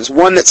concerns,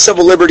 one that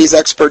civil liberties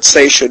experts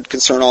say should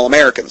concern all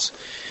Americans.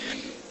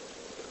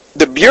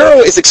 The Bureau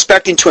is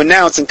expecting to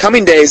announce in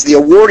coming days the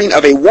awarding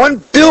of a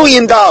 $1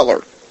 billion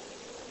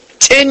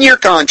 10-year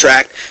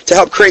contract to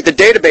help create the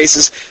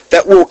databases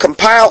that will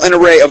compile an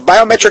array of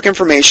biometric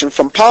information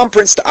from palm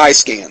prints to eye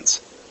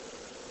scans.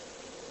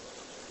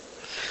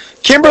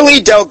 Kimberly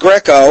Del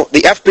Greco,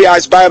 the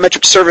FBI's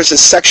Biometric Services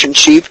Section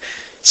Chief,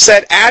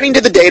 said adding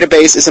to the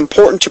database is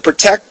important to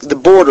protect the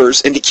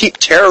borders and to keep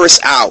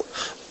terrorists out.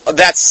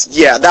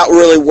 That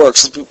really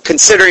works,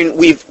 considering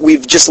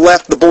we've just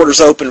left the borders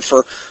open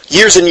for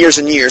years and years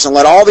and years and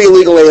let all the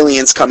illegal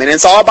aliens come in. And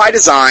it's all by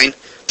design,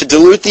 to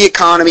dilute the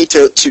economy,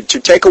 to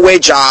take away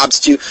jobs,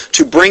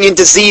 to bring in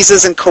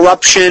diseases and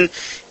corruption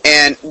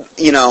and,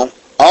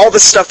 all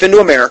this stuff into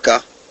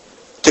America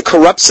to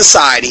corrupt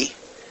society,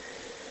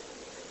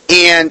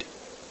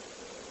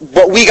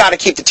 but we got to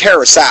keep the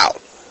terrorists out.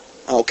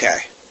 Okay,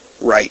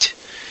 right.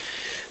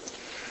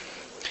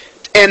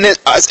 And then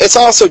it's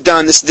also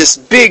done, this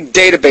big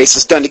database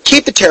is done to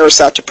keep the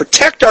terrorists out, to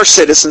protect our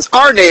citizens,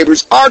 our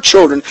neighbors, our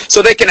children,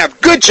 so they can have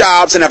good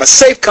jobs and have a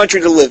safe country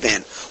to live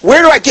in.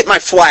 Where do I get my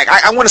flag?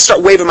 I want to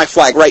start waving my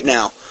flag right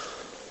now.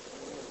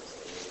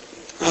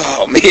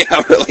 Oh, man,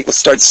 I really will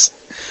start.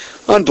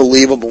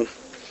 Unbelievable.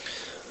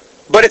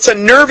 But it's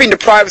unnerving to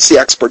privacy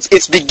experts.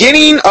 It's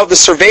beginning of the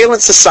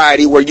surveillance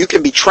society where you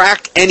can be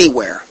tracked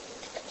anywhere,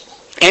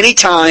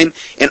 anytime,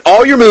 and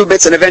all your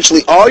movements and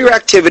eventually all your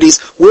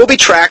activities will be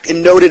tracked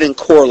and noted and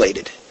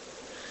correlated.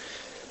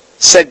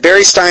 Said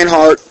Barry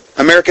Steinhardt,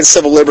 American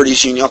Civil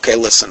Liberties Union. Okay,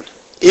 listen.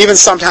 Even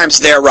sometimes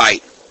they're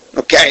right.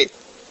 Okay?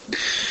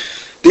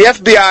 The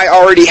FBI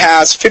already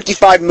has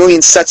 55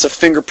 million sets of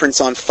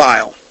fingerprints on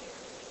file.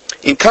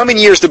 In coming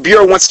years, the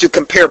Bureau wants to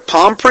compare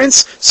palm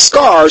prints,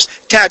 scars,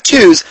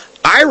 tattoos,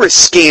 iris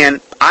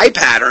scan, eye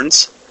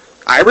patterns,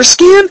 iris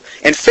scan,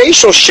 and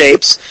facial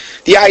shapes.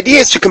 The idea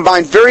is to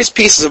combine various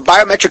pieces of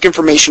biometric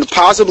information to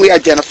possibly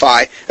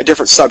identify a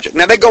different subject.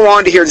 Now, they go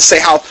on to here to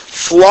say how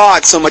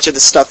flawed so much of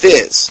this stuff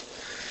is.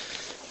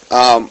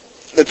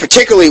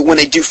 Particularly when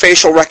they do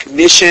facial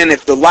recognition,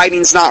 if the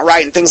lighting's not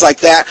right and things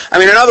like that. I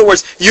mean, in other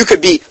words, you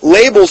could be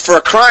labeled for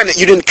a crime that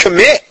you didn't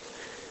commit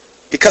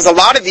because a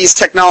lot of these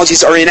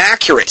technologies are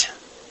inaccurate.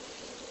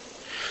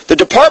 The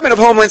Department of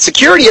Homeland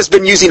Security has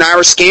been using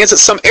iris scans at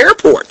some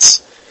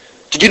airports.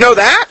 Did you know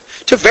that?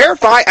 To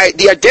verify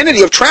the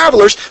identity of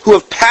travelers who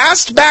have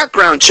passed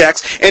background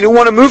checks and who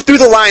want to move through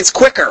the lines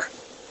quicker.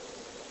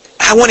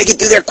 I want to get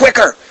through there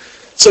quicker.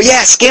 So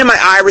yeah, scan my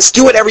iris,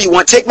 do whatever you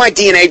want, take my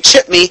DNA,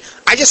 chip me,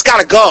 I just got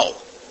to go.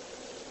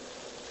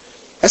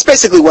 That's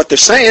basically what they're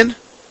saying.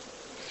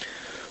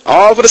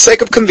 All for the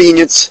sake of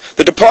convenience.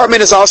 The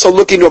department is also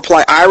looking to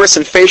apply iris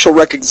and facial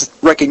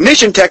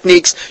recognition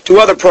techniques to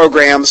other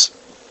programs.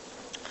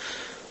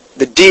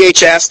 The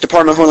DHS,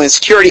 Department of Homeland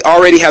Security,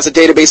 already has a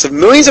database of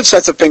millions of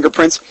sets of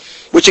fingerprints,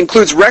 which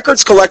includes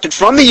records collected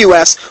from the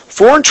U.S.,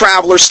 foreign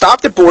travelers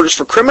stopped at borders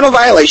for criminal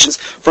violations,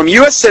 from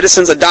U.S.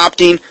 citizens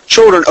adopting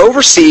children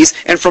overseas,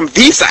 and from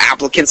visa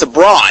applicants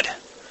abroad.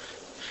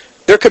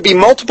 There could be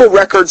multiple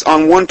records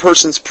on one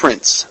person's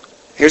prints.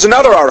 Here's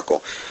another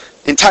article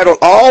entitled,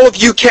 All of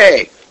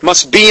UK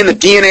Must Be in the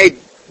DNA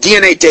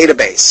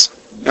Database.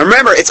 Now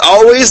remember, it's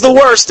always the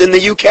worst in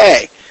the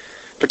UK,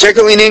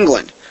 particularly in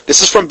England.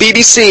 This is from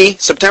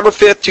BBC, September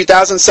 5th,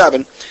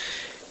 2007.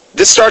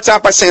 This starts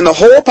out by saying the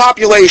whole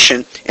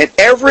population and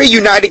every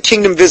United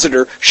Kingdom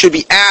visitor should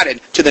be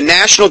added to the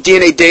National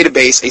DNA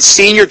Database, a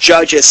senior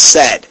judge has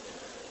said.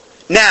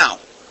 Now,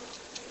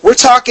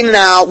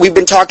 we've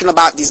been talking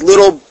about these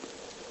little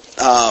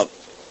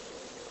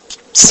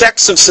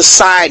sects of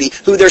society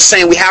who they're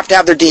saying we have to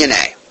have their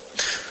DNA.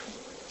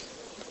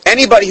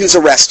 Anybody who's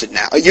arrested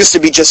now, it used to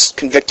be just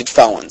convicted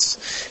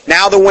felons.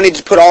 Now they're wanting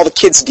to put all the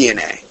kids'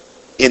 DNA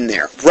in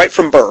there, right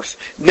from birth.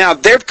 Now,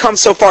 they've come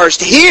so far as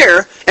to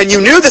here, and you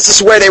knew this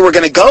is where they were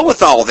going to go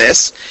with all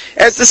this,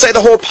 as to say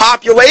the whole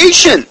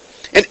population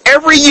and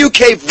every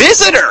UK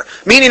visitor,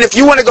 meaning if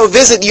you want to go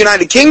visit the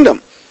United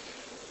Kingdom,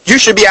 you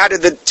should be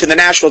added to the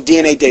National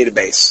DNA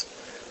Database.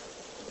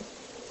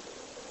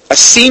 A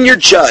senior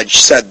judge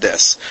said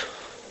this.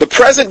 The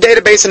present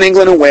database in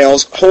England and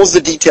Wales holds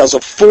the details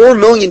of 4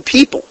 million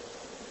people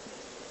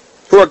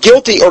who are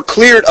guilty or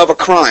cleared of a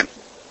crime.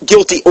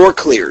 Guilty or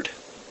cleared.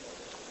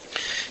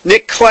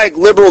 Nick Clegg,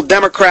 Liberal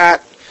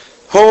Democrat,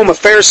 Home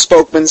Affairs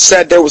spokesman,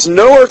 said there was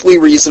no earthly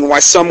reason why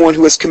someone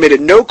who has committed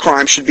no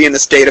crime should be in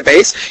this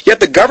database, yet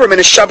the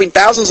government is shoving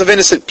thousands of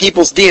innocent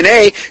people's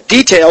DNA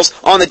details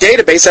on the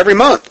database every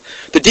month.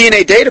 The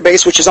DNA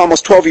database, which is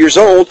almost 12 years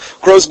old,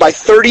 grows by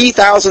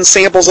 30,000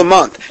 samples a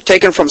month,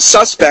 taken from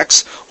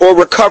suspects or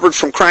recovered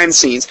from crime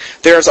scenes.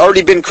 There has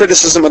already been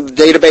criticism of the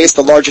database,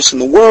 the largest in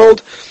the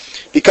world,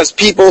 because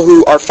people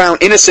who are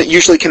found innocent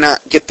usually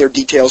cannot get their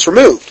details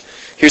removed.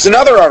 Here's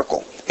another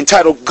article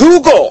entitled,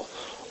 Google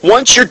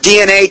wants your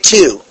DNA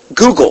too.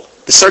 Google,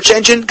 the search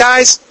engine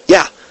guys,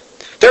 yeah,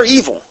 they're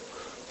evil.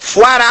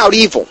 Flat out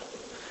evil.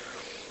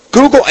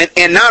 Google,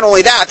 and not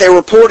only that,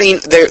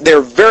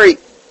 they're very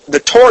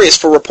notorious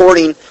for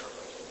reporting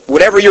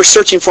whatever you're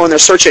searching for in their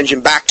search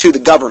engine back to the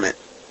government.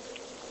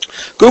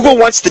 Google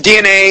wants the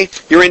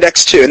DNA your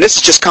index too, and this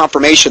is just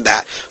confirmation of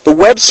that. The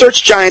web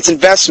search giant's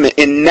investment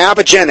in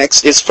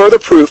Navigenics is further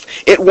proof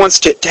it wants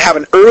to have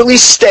an early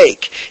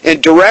stake in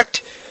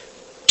direct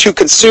to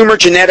consumer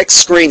genetic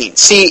screening.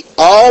 See,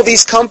 all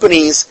these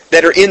companies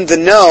that are in the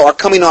know are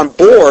coming on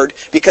board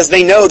because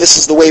they know this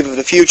is the wave of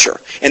the future.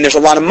 And there's a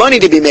lot of money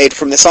to be made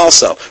from this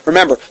also.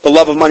 Remember, the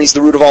love of money is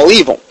the root of all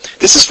evil.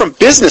 This is from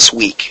Business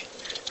Week,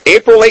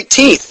 April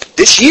 18th,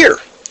 this year.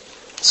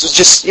 This was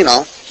just,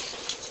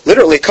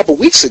 literally a couple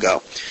weeks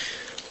ago.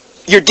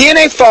 Your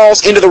DNA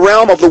falls into the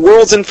realm of the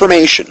world's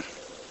information.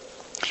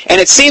 And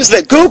it seems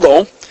that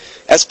Google,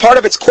 as part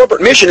of its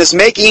corporate mission, is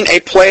making a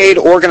play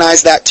to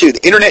organize that too.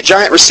 The internet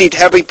giant received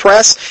heavy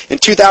press in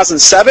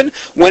 2007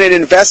 when it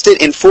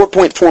invested in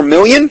 $4.4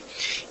 million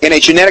in a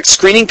genetic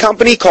screening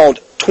company called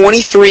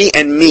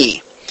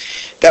 23andMe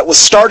that was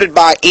started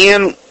by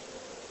Ann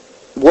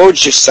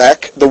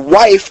Wojcicki, the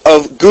wife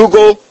of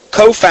Google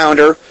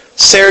co-founder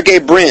Sergey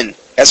Brin,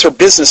 as her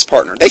business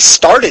partner. They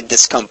started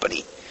this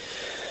company.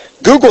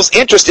 Google's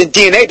interest in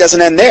DNA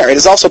doesn't end there. It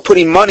is also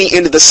putting money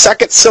into the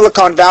second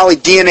Silicon Valley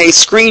DNA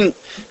screen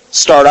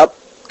startup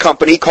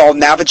company called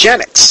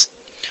Navigenics.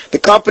 The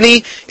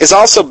company is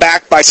also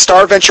backed by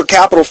star venture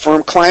capital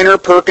firm Kleiner,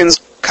 Perkins,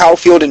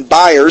 Caulfield, and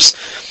Byers.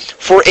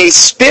 For a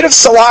spit of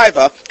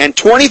saliva and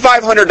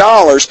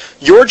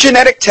 $2,500, your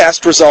genetic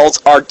test results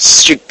are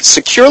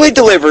securely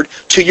delivered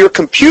to your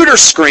computer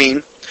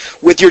screen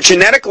with your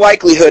genetic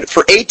likelihood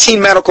for 18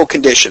 medical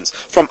conditions,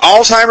 from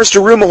Alzheimer's to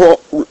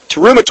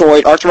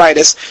rheumatoid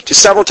arthritis to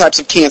several types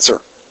of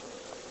cancer.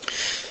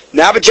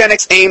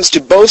 Navigenics aims to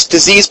boast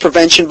disease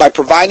prevention by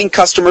providing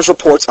customers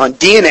reports on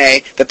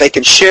DNA that they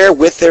can share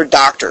with their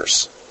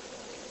doctors.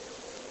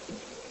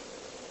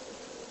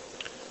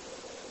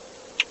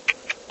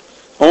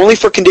 Only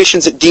for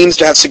conditions it deems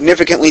to have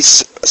significantly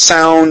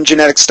sound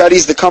genetic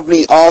studies, the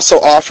company also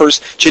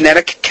offers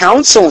genetic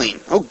counseling.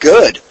 Oh,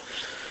 good.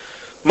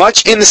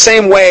 Much in the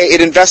same way it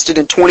invested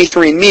in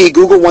 23andMe,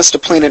 Google wants to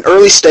plant an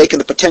early stake in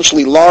the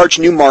potentially large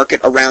new market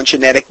around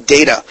genetic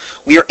data.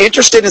 We are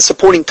interested in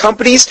supporting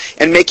companies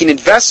and making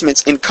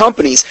investments in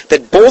companies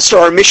that bolster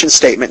our mission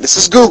statement, this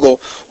is Google,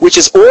 which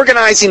is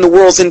organizing the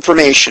world's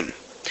information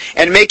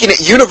and making it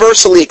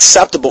universally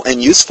acceptable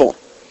and useful.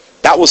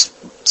 That was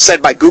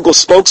said by Google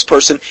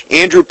spokesperson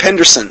Andrew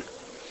Penderson.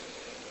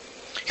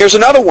 Here's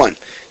another one.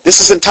 This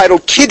is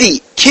entitled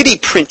Kitty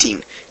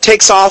Printing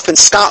Takes Off in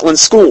Scotland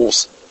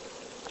Schools.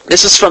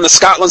 This is from the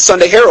Scotland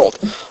Sunday Herald.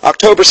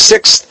 October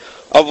 6th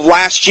of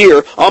last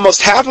year,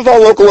 almost half of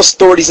all local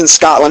authorities in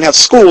Scotland have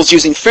schools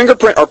using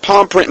fingerprint or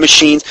palm print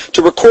machines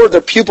to record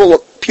their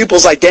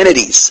pupils'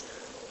 identities.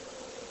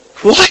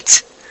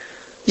 What?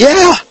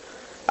 Yeah.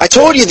 I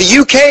told you the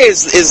UK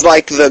is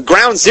like the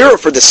ground zero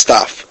for this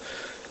stuff.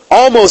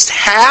 Almost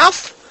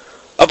half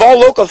of all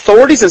local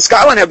authorities in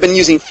Scotland have been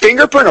using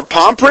fingerprint or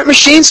palm print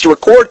machines to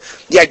record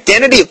the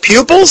identity of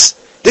pupils.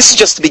 This is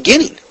just the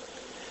beginning.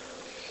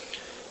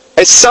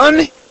 A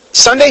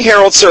Sunday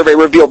Herald survey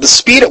revealed the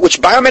speed at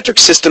which biometric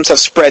systems have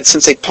spread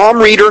since a palm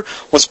reader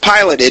was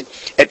piloted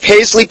at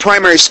Paisley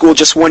Primary School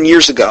just 1 year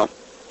ago.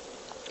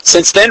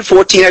 Since then,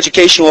 14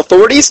 educational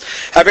authorities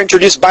have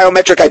introduced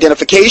biometric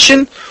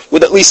identification,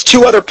 with at least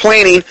 2 other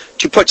planning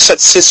to put such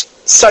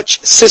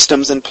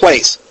systems in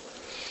place.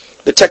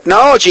 The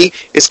technology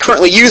is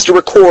currently used to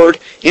record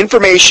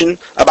information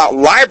about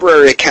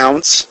library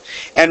accounts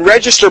and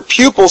register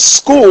pupils'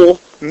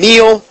 school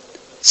meal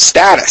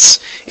status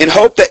in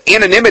hope that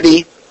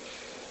anonymity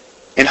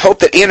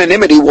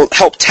will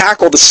help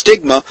tackle the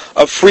stigma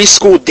of free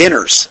school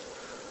dinners.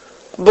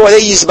 Boy, they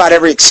use about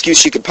every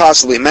excuse you could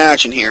possibly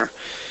imagine here.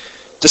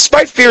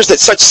 Despite fears that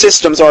such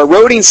systems are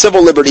eroding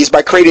civil liberties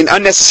by creating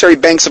unnecessary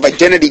banks of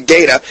identity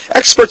data,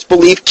 experts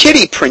believe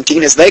kitty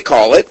printing, as they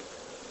call it,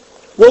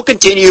 will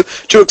continue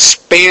to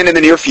expand in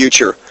the near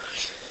future.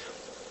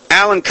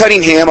 Alan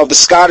Cunningham of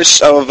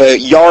a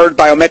Yard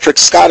Biometrics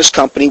Scottish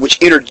company, which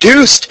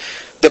introduced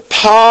the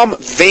palm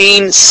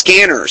vein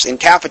scanners in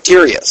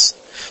cafeterias.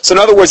 So in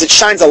other words, it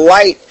shines a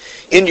light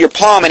into your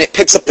palm and it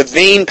picks up the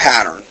vein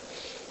pattern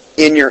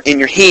in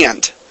your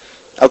hand.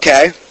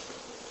 Okay?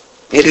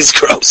 It is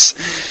gross.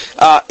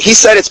 He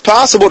said it's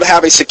possible to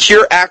have a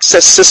secure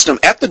access system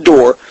at the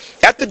door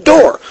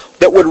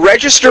that would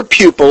register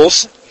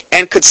pupils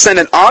and could send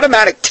an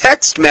automatic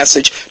text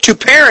message to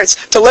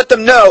parents to let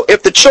them know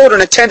if the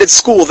children attended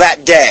school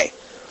that day.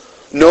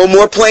 No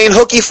more playing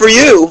hooky for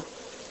you.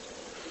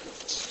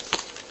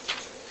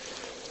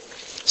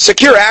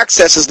 Secure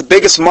access is the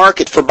biggest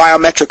market for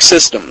biometric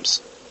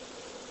systems.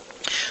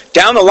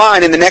 Down the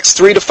line, in the next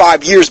 3 to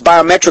 5 years,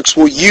 biometrics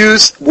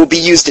will be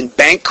used in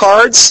bank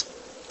cards.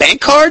 Bank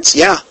cards?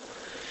 Yeah.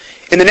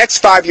 In the next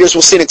 5 years,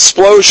 we'll see an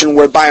explosion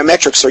where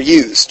biometrics are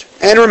used.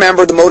 And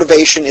remember, the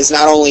motivation is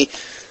not only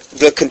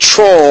the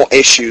control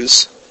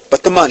issues,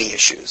 but the money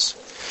issues.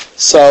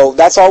 So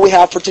that's all we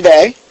have for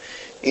today.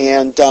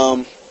 And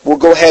we'll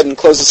go ahead and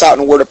close this out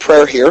in a word of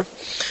prayer here.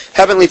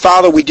 Heavenly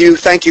Father, we do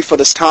thank you for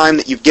this time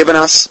that you've given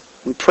us.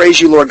 We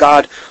praise you, Lord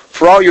God,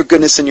 for all your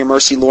goodness and your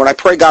mercy, Lord. I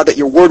pray, God, that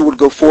your word would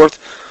go forth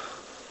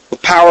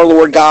with power,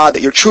 Lord God,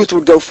 that your truth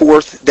would go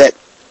forth, that,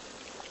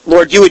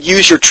 Lord, you would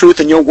use your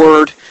truth and your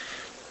word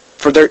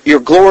for your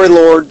glory,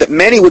 Lord, that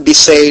many would be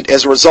saved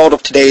as a result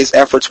of today's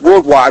efforts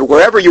worldwide,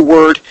 wherever your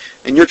word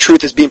and your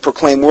truth is being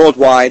proclaimed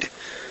worldwide.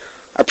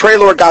 I pray,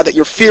 Lord God, that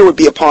your fear would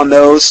be upon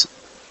those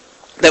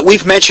that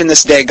we've mentioned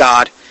this day,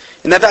 God,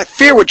 and that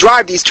fear would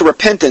drive these to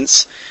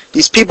repentance,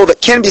 these people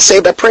that can be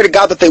saved. I pray to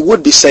God that they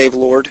would be saved,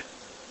 Lord.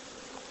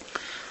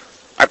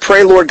 I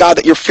pray, Lord God,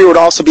 that your fear would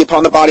also be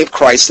upon the body of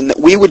Christ, and that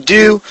we would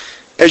do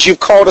as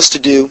you've called us to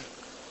do,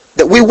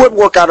 that we would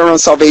work out our own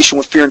salvation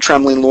with fear and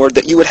trembling, Lord,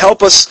 that you would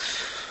help us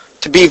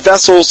to be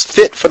vessels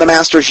fit for the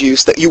Master's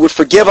use, that you would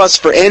forgive us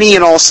for any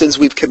and all sins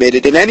we've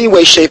committed in any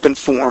way, shape, and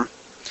form.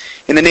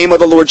 In the name of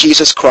the Lord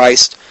Jesus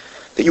Christ,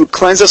 that you would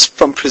cleanse us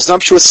from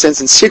presumptuous sins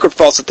and secret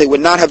faults, that they would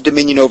not have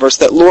dominion over us,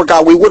 that, Lord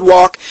God, we would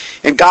walk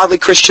in godly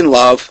Christian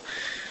love,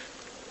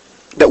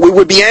 that we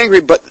would be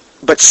angry but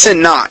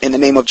sin not in the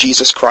name of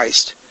Jesus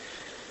Christ,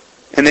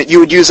 and that you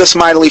would use us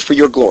mightily for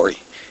your glory.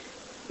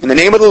 In the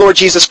name of the Lord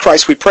Jesus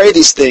Christ, we pray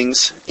these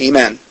things.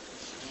 Amen.